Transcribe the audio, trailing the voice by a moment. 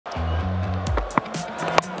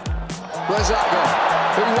Where's that gone?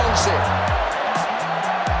 Who wants it?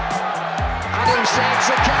 Adams takes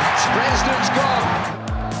the catch. Preston's gone.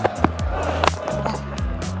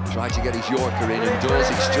 Tried to get his Yorker in and does.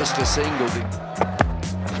 It's just a single.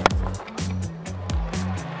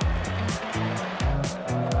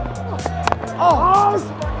 Oh!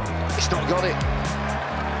 He's not got it.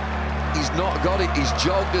 He's not got it. He's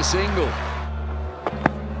jogged a single.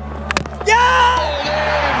 Yeah! All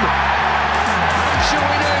in! Hampshire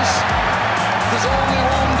winners. There's only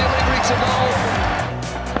one delivery to bowl.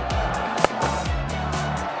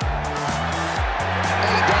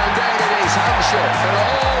 8 down, it is. Hampshire are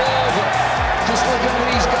all over. Just look at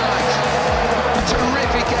these guys.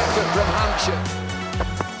 Terrific effort from Hampshire.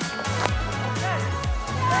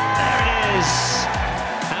 There it is.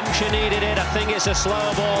 Hampshire needed it. I think it's a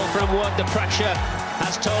slower ball from Wood. The pressure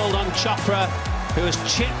has told on Chopra, who has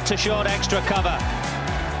chipped to short extra cover.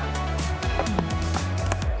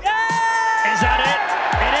 Yeah! Is that it?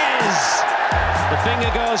 It is! The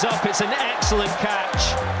finger goes up, it's an excellent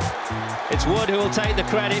catch. It's Wood who will take the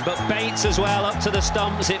credit, but Bates as well up to the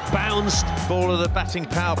stumps. It bounced. Ball of the batting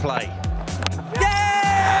power play.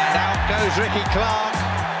 Yeah! And out goes Ricky Clark.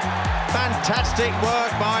 Fantastic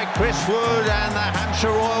work by Chris Wood, and the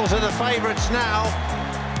Hampshire Royals are the favourites now.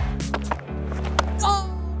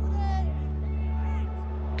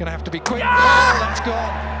 Gonna have to be quick. Yeah! Oh, that's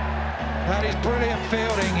gone. That is brilliant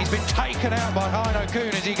fielding. He's been taken out by Heino Kuhn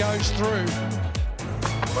as he goes through.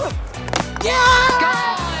 Yeah!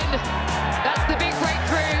 Gone! That's the big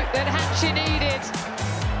breakthrough that Hampshire needed.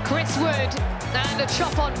 Chris Wood and a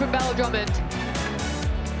chop on from Bell Drummond.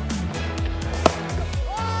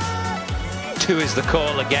 2 is the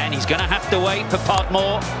call again. He's going to have to wait for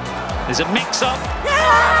Podmore. There's a mix-up.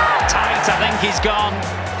 Yeah! Tight, I think he's gone.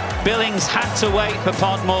 Billings had to wait for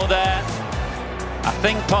Podmore there. I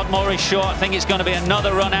think Podmore is short. I think it's going to be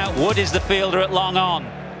another run out. Wood is the fielder at long on.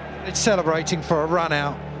 It's celebrating for a run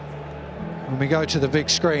out. When we go to the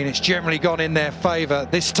big screen, it's generally gone in their favour.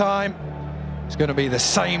 This time, it's going to be the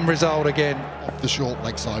same result again. Off the short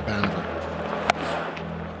leg side boundary.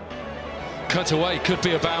 Cut away, could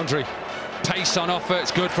be a boundary. Pace on offer,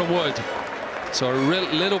 it's good from Wood. So a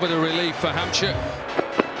little bit of relief for Hampshire.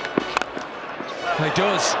 He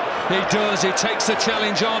does, he takes the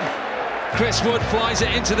challenge on. Chris Wood flies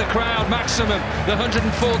it into the crowd, maximum. The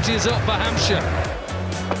 140 is up for Hampshire.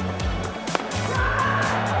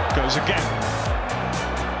 Goes again.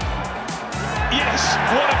 Yes,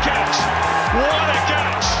 what a catch! What a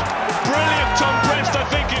catch! Brilliant Tom Prest, I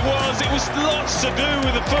think it was. It was lots to do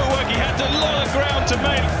with the footwork. He had a lot of ground to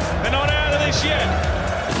make. They're not out of this yet.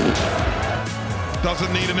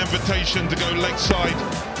 Doesn't need an invitation to go leg side.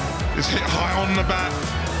 It's hit high on the bat.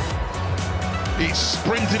 He's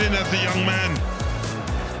sprinted in as the young man.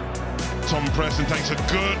 Tom Preston takes a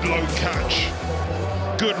good low catch.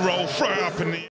 Good roll, throw it up in the